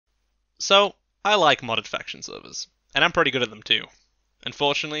So, I like modded faction servers, and I'm pretty good at them too.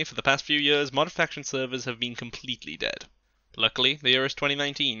 Unfortunately, for the past few years, modded faction servers have been completely dead. Luckily, the year is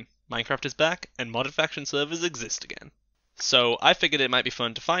 2019, Minecraft is back, and modded faction servers exist again. So, I figured it might be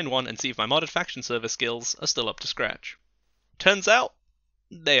fun to find one and see if my modded faction server skills are still up to scratch. Turns out,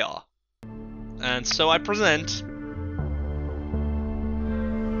 they are. And so I present...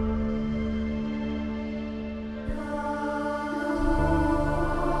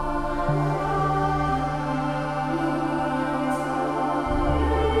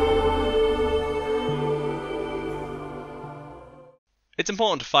 It's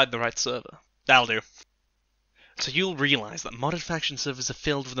important to find the right server. That'll do. So you'll realize that modded faction servers are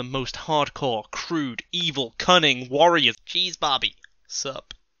filled with the most hardcore, crude, evil, cunning warriors. Cheesebobi.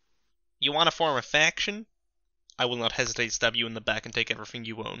 Sup? You want to form a faction? I will not hesitate to stab you in the back and take everything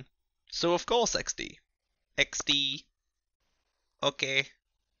you own. So of course XD. XD. Okay.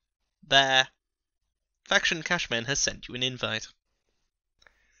 There. Faction Cashman has sent you an invite.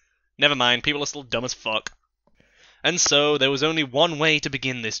 Never mind, people are still dumb as fuck. And so, there was only one way to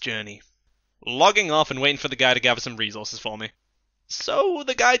begin this journey. Logging off and waiting for the guy to gather some resources for me. So,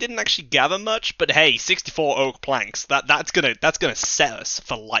 the guy didn't actually gather much, but hey, 64 oak planks, that's gonna set us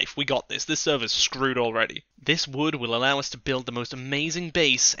for life. We got this. This server's screwed already. This wood will allow us to build the most amazing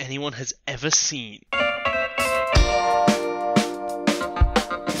base anyone has ever seen.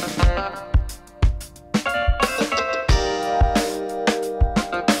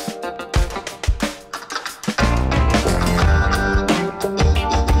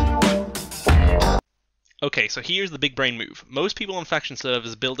 Okay, so here's the big brain move. Most people on faction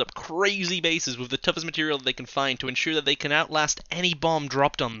servers build up crazy bases with the toughest material that they can find to ensure that they can outlast any bomb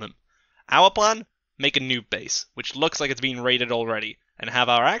dropped on them. Our plan? Make a noob base, which looks like it's been raided already, and have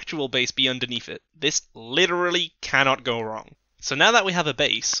our actual base be underneath it. This literally cannot go wrong. So now that we have a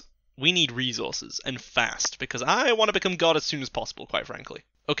base, we need resources, and fast, because I want to become god as soon as possible, quite frankly.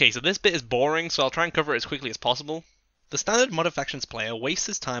 Okay, so this bit is boring, so I'll try and cover it as quickly as possible. The standard modded factions player wastes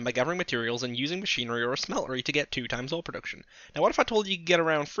his time by gathering materials and using machinery or a smeltery to get 2 times ore production. Now what if I told you could get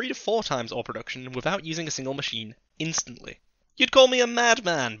around 3 to 4 times ore production without using a single machine instantly? You'd call me a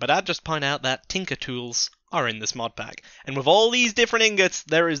madman, but I'd just point out that Tinker tools are in this mod pack. And with all these different ingots,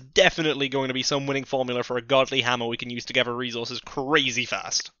 there is definitely going to be some winning formula for a godly hammer we can use to gather resources crazy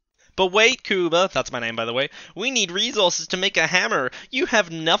fast. But wait, Kuba, that's my name by the way, we need resources to make a hammer. You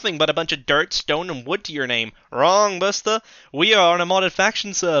have nothing but a bunch of dirt, stone, and wood to your name. Wrong, Buster. We are on a modded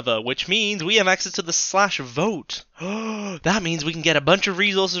faction server, which means we have access to the /vote. That means we can get a bunch of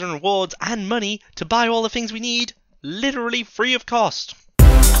resources and rewards and money to buy all the things we need, literally free of cost.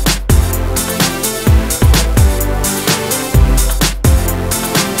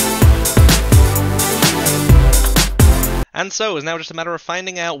 And so, it's now just a matter of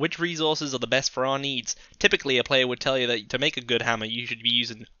finding out which resources are the best for our needs. Typically, a player would tell you that to make a good hammer, you should be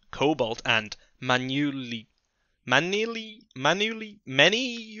using cobalt and the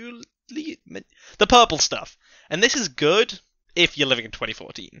purple stuff. And this is good if you're living in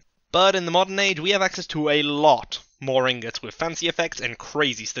 2014. But in the modern age, we have access to a lot more ingots with fancy effects and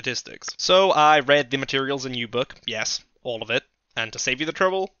crazy statistics. So I read the materials in U-Book, yes, all of it, and to save you the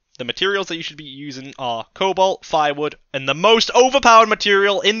trouble, the materials that you should be using are cobalt, firewood, and the most overpowered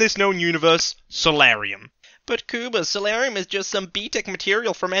material in this known universe, solarium. But Kuba, solarium is just some B-Tech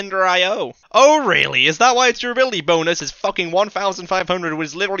material from Ender.io. Oh really? Is that why its durability bonus is fucking 1,500, which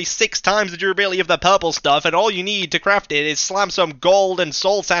is literally 6 times the durability of the purple stuff, and all you need to craft it is slam some gold and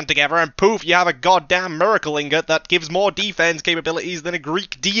soul sand together, and poof, you have a goddamn miracle ingot that gives more defense capabilities than a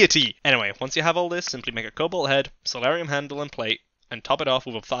Greek deity. Anyway, once you have all this, simply make a cobalt head, solarium handle and plate, and top it off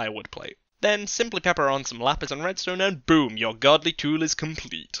with a firewood plate. Then simply pepper on some lapis and redstone and boom, your godly tool is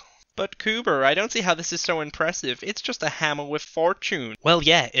complete. But Cooper, I don't see how this is so impressive. It's just a hammer with fortune. Well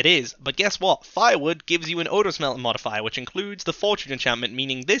yeah, it is, but guess what? Firewood gives you an auto smelt modifier, which includes the fortune enchantment,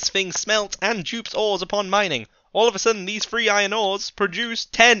 meaning this thing smelts and dupes ores upon mining. All of a sudden, these 3 iron ores produce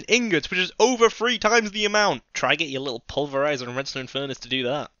 10 ingots, which is over 3 times the amount. Try get your little pulverizer and redstone furnace to do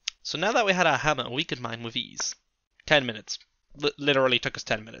that. So now that we had our hammer, we could mine with ease. 10 minutes. Literally took us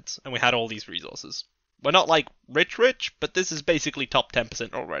 10 minutes, and we had all these resources. We're not like rich, but this is basically top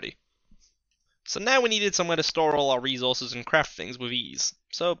 10% already. So now we needed somewhere to store all our resources and craft things with ease.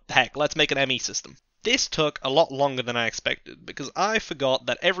 So heck, let's make an ME system. This took a lot longer than I expected, because I forgot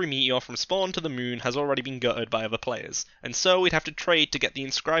that every meteor from spawn to the moon has already been gutted by other players, and so we'd have to trade to get the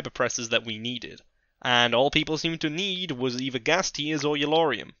inscriber presses that we needed. And all people seemed to need was either gas tiers or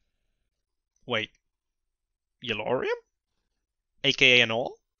yellorium. Wait. Yellorium? AKA an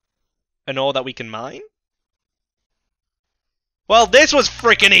ore? An ore that we can mine? Well, this was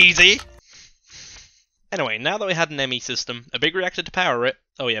frickin' easy! Anyway, now that we had an ME system, a big reactor to power it,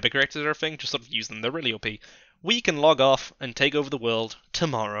 oh yeah, big reactors are a thing, just sort of use them, they're really OP, we can log off and take over the world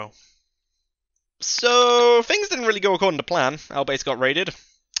tomorrow. So, things didn't really go according to plan. Our base got raided.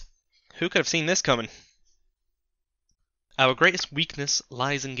 Who could have seen this coming? Our greatest weakness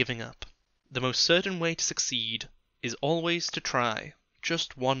lies in giving up. The most certain way to succeed is always to try,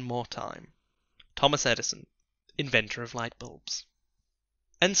 just one more time. Thomas Edison, inventor of light bulbs.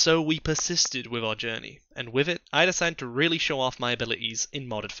 And so we persisted with our journey, and with it, I decided to really show off my abilities in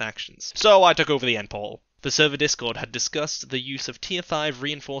modded factions. So I took over the end portal. The server Discord had discussed the use of tier 5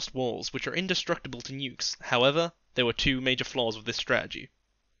 reinforced walls, which are indestructible to nukes. However, there were two major flaws with this strategy.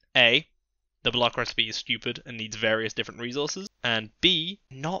 A, the block recipe is stupid and needs various different resources, and B,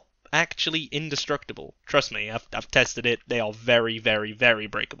 not actually indestructible. Trust me, I've tested it, they are very, very, very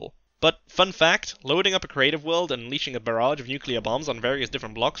breakable. But, fun fact, loading up a creative world and unleashing a barrage of nuclear bombs on various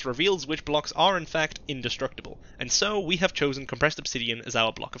different blocks reveals which blocks are in fact indestructible, and so we have chosen compressed obsidian as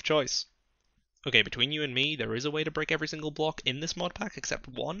our block of choice. Okay, between you and me, there is a way to break every single block in this mod pack except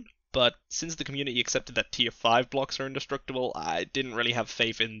one, but since the community accepted that tier 5 blocks are indestructible, I didn't really have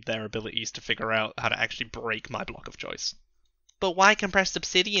faith in their abilities to figure out how to actually break my block of choice. But why compressed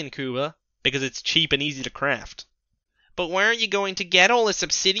obsidian, Kuba? Because it's cheap and easy to craft. But where are you going to get all this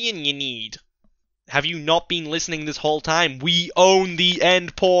obsidian you need? Have you not been listening this whole time? We own the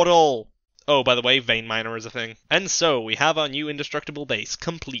end portal! Oh, by the way, vein miner is a thing. And so, we have our new indestructible base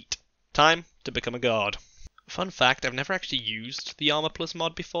complete. Time to become a god. Fun fact, I've never actually used the Armor Plus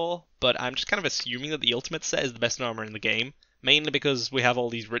mod before, but I'm just kind of assuming that the ultimate set is the best armor in the game, mainly because we have all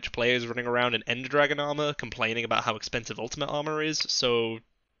these rich players running around in Ender Dragon armor complaining about how expensive ultimate armor is, so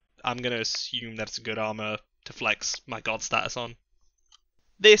I'm gonna assume that it's a good armor to flex my god status on.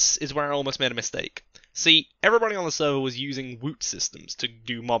 This is where I almost made a mistake. See, everybody on the server was using woot systems to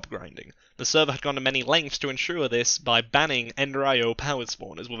do mob grinding. The server had gone to many lengths to ensure this by banning Ender.io powered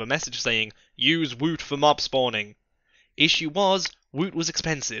spawners with a message saying, "Use woot for mob spawning." Issue was, woot was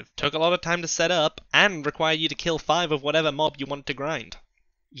expensive, took a lot of time to set up, and required you to kill 5 of whatever mob you wanted to grind.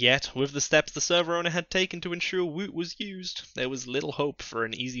 Yet, with the steps the server owner had taken to ensure woot was used, there was little hope for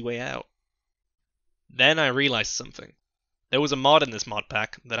an easy way out. Then I realized something. There was a mod in this mod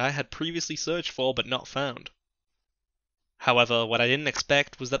pack that I had previously searched for but not found. However, what I didn't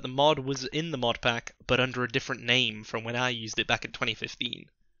expect was that the mod was in the mod pack but under a different name from when I used it back in 2015.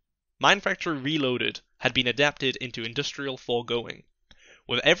 Minefactory Reloaded had been adapted into Industrial Foregoing,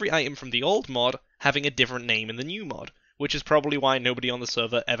 with every item from the old mod having a different name in the new mod, which is probably why nobody on the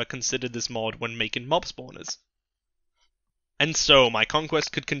server ever considered this mod when making mob spawners. And so, my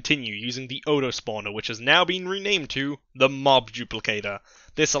conquest could continue using the Odo spawner, which has now been renamed to the Mob Duplicator.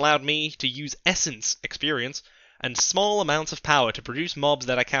 This allowed me to use essence, experience, and small amounts of power to produce mobs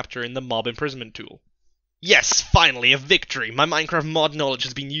that I capture in the Mob Imprisonment tool. Yes, finally, a victory! My Minecraft mod knowledge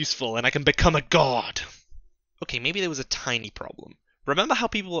has been useful, and I can become a god! Okay, maybe there was a tiny problem. Remember how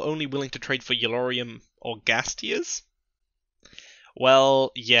people were only willing to trade for Yellorium or gas tiers?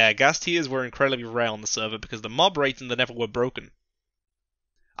 Well, yeah, gas tiers were incredibly rare on the server because the mob rates in the Nether were broken.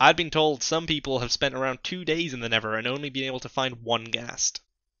 I'd been told some people have spent around 2 days in the Nether and only been able to find 1 ghast.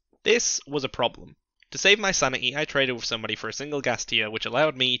 This was a problem. To save my sanity, I traded with somebody for a single gas tier, which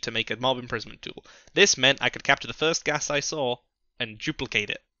allowed me to make a mob imprisonment tool. This meant I could capture the first gas I saw and duplicate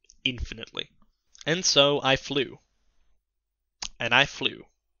it infinitely. And so I flew. And I flew.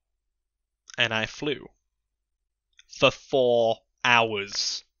 And I flew. For 4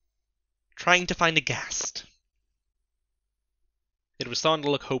 hours, trying to find a ghast. It was starting to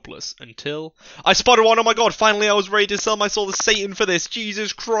look hopeless until I spotted one. Oh my god, finally I was ready to sell my soul to Satan for this,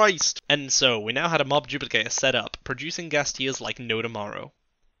 Jesus Christ! And so, we now had a mob duplicator set up, producing ghast tiers like no tomorrow.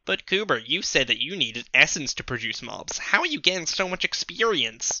 But Cooper, you said that you needed essence to produce mobs. How are you getting so much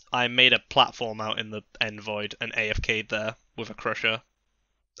experience? I made a platform out in the end void and AFK'd there with a crusher.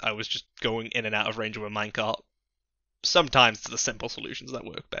 I was just going in and out of range with a minecart. Sometimes it's the simple solutions that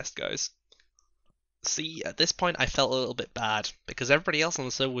work best, guys. See, at this point I felt a little bit bad, because everybody else on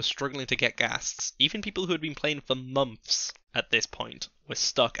the server was struggling to get ghasts. Even people who had been playing for months at this point were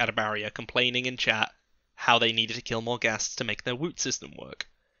stuck at a barrier, complaining in chat how they needed to kill more ghasts to make their woot system work.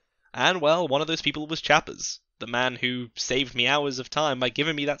 And well, one of those people was Chappers, the man who saved me hours of time by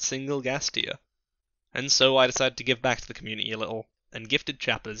giving me that single ghast tier. And so I decided to give back to the community a little, and gifted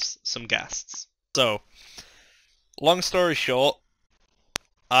Chappers some ghasts. So, long story short,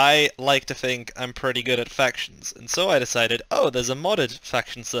 I like to think I'm pretty good at factions, and so I decided, oh, there's a modded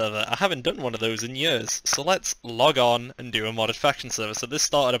faction server. I haven't done one of those in years, so let's log on and do a modded faction server. So this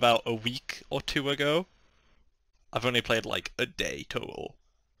started about a week or 2 ago. I've only played like a day total.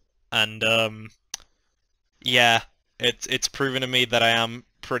 And Yeah, it's proven to me that I am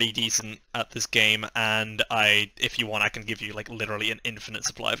pretty decent at this game, and if you want, I can give you like literally an infinite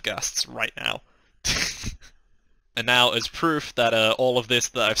supply of ghasts right now. And now, as proof that all of this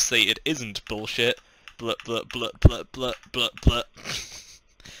that I've stated isn't bullshit, blut blut blut blut blut blut blut.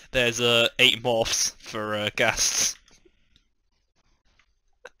 There's 8 morphs for ghasts.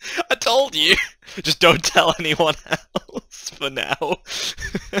 I told you! Just don't tell anyone else for now.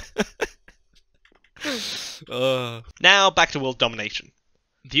 Now, back to world domination.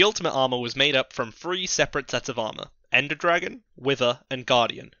 The ultimate armor was made up from 3 separate sets of armor: Ender Dragon, Wither, and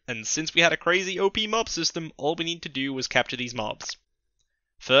Guardian, and since we had a crazy OP mob system, all we needed to do was capture these mobs.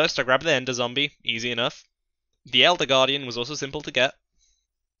 First, I grabbed the Ender Zombie, easy enough. The Elder Guardian was also simple to get.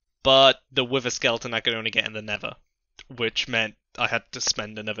 But the Wither Skeleton I could only get in the Nether, which meant I had to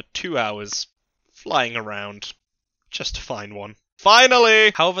spend another 2 hours flying around just to find one.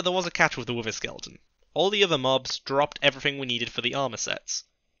 Finally! However, there was a catch with the Wither Skeleton. All the other mobs dropped everything we needed for the armor sets.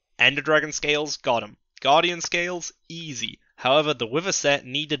 Ender Dragon scales, got 'em. Guardian scales, easy. However, the Wither set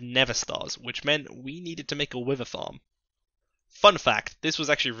needed Nether Stars, which meant we needed to make a Wither farm. Fun fact, this was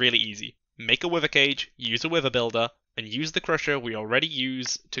actually really easy. Make a Wither cage, use a Wither builder, and use the crusher we already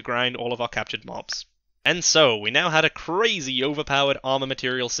use to grind all of our captured mobs. And so, we now had a crazy overpowered armor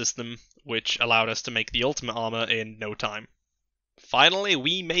material system, which allowed us to make the ultimate armor in no time. Finally,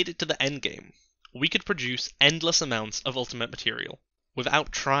 we made it to the endgame. We could produce endless amounts of ultimate material,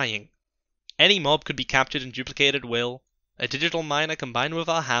 without trying. Any mob could be captured and duplicated at will. A digital miner combined with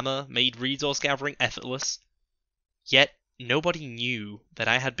our hammer made resource gathering effortless. Yet, nobody knew that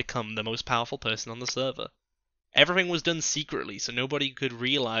I had become the most powerful person on the server. Everything was done secretly, so nobody could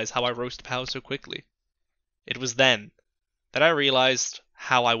realize how I rose to power so quickly. It was then that I realized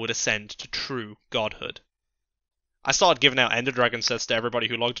how I would ascend to true godhood. I started giving out Ender Dragon sets to everybody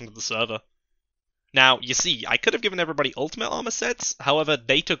who logged into the server. Now, you see, I could have given everybody ultimate armor sets, however,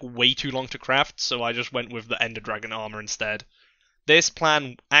 they took way too long to craft, so I just went with the Ender Dragon armor instead. This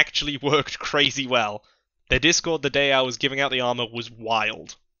plan actually worked crazy well. The Discord the day I was giving out the armor was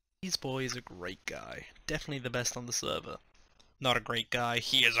wild. Cheesebobi is a great guy. Definitely the best on the server. Not a great guy,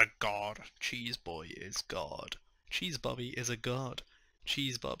 he is a god. Cheesebobi is god. Cheesebobi is a god.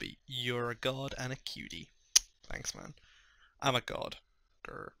 Cheesebobi, you're a god and a cutie. Thanks, man. I'm a god.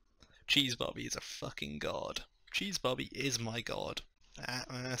 Grr. Cheesebobi is a fucking god. Cheesebobi is my god.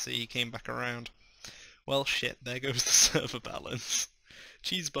 See, he came back around. Well, shit, there goes the server balance.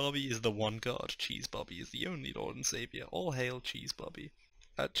 Cheesebobi is the one god. Cheesebobi is the only Lord and Saviour. All hail Cheesebobi.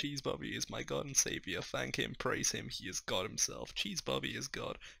 Cheesebobi is my god and saviour. Thank him, praise him, he is God himself. Cheesebobi is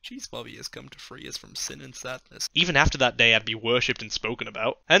God. Cheesebobi has come to free us from sin and sadness. Even after that day, I'd be worshipped and spoken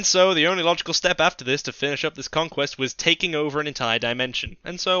about. And so, the only logical step after this to finish up this conquest was taking over an entire dimension.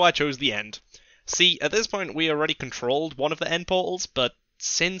 And so, I chose the end. See, at this point, we already controlled one of the end portals, but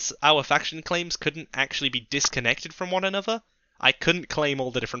since our faction claims couldn't actually be disconnected from one another, I couldn't claim all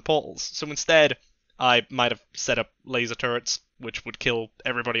the different portals. So instead, I might have set up laser turrets, which would kill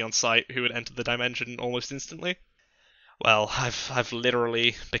everybody on site who had entered the dimension almost instantly. Well, I've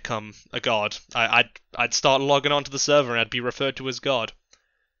literally become a god. I'd start logging onto the server and I'd be referred to as God.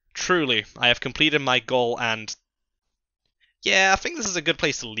 Truly, I have completed my goal and... yeah, I think this is a good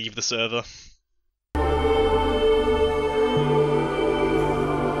place to leave the server.